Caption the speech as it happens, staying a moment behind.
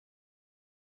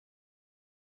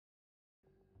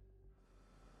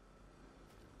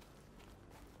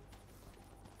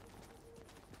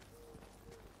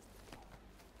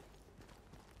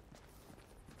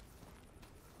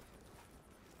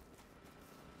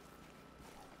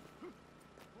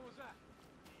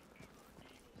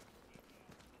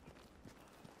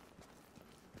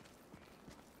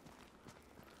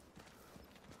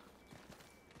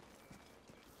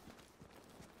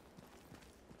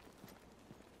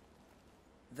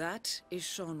That is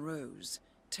Sean Rose,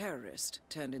 terrorist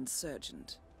turned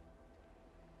insurgent.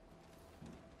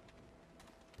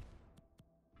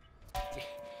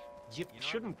 You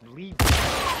shouldn't leave.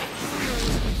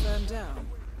 Rose confirmed down.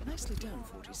 Nicely done,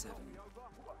 47.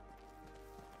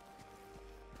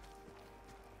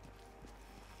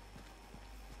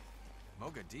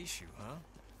 Mogadishu, huh?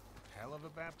 Hell of a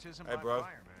baptism Hey, by bro.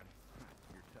 fire, man.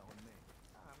 You're telling me.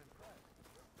 I'm impressed.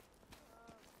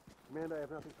 Command, I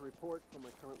have nothing to report from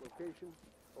my current location.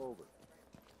 Over.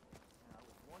 I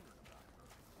was wondering about her.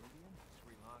 Indian?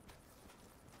 Sri Lanka.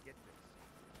 Get this.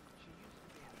 She used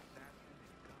to be an assassin in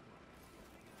gun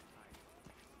running.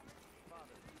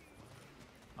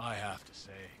 I have to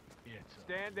say, it's...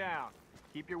 Stand down.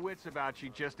 Keep your wits about you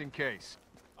just in case.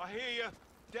 I hear you.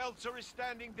 Delta is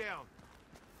standing down.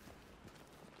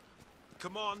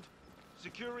 Command,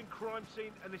 securing crime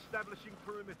scene and establishing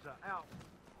perimeter. Out.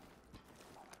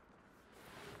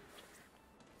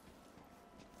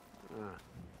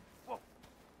 Whoa.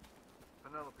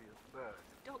 Penelope is Berg.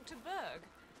 Dr. Berg?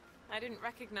 I didn't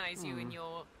recognize you in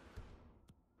your...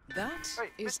 That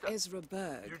Hey, is mister. Ezra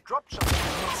Berg. You dropped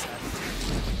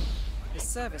something. His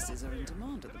services are in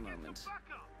demand at the moment.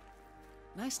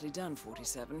 Nicely done,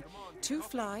 47. 2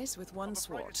 flies with 1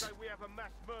 swat. We have a mass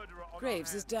murderer on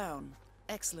Graves our is down.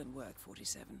 Excellent work,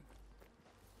 47.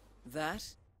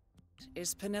 That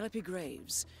is Penelope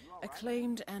Graves,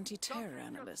 acclaimed anti-terror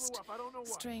analyst.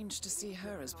 Strange to see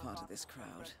her as part of this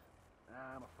crowd.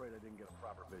 I'm afraid I didn't get a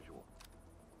proper visual.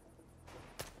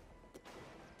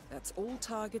 That's all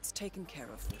targets taken care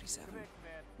of, 47.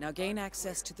 Now gain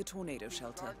access to the tornado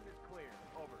shelter. Garden is clear.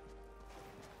 Over.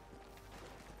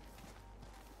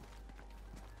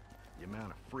 The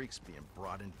amount of freaks being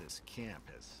brought into this camp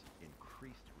has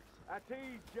increased recently. At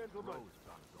ease, gentlemen.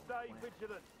 Stay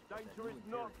vigilant. Danger is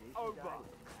not over.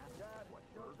 What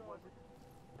bird was it?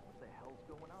 What the hell's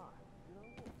going on?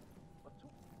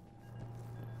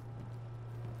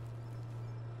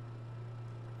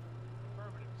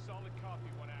 Affirmative. Solid copy,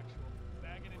 one actual.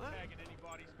 Bagging and tagging any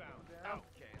bodies found. Out.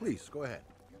 Please, go ahead.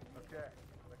 Okay.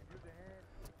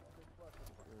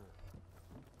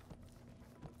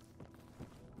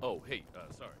 Oh, hey,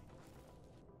 sorry.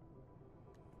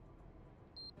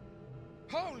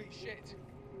 Holy shit!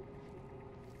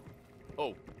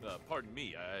 Oh, pardon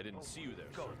me, I didn't see you there,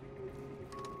 sir.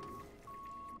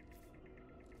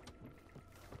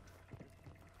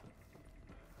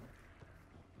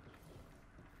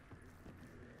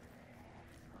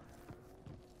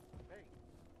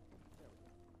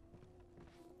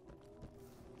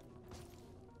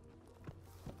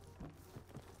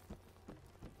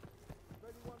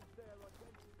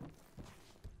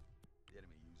 The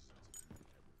enemy uses us to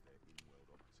communicate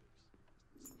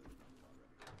with their in-world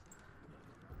operatives.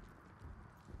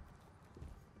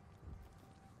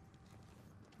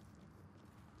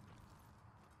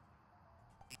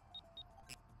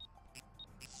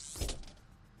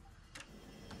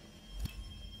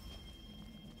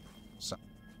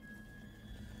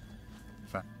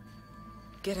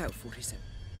 Get out, 47.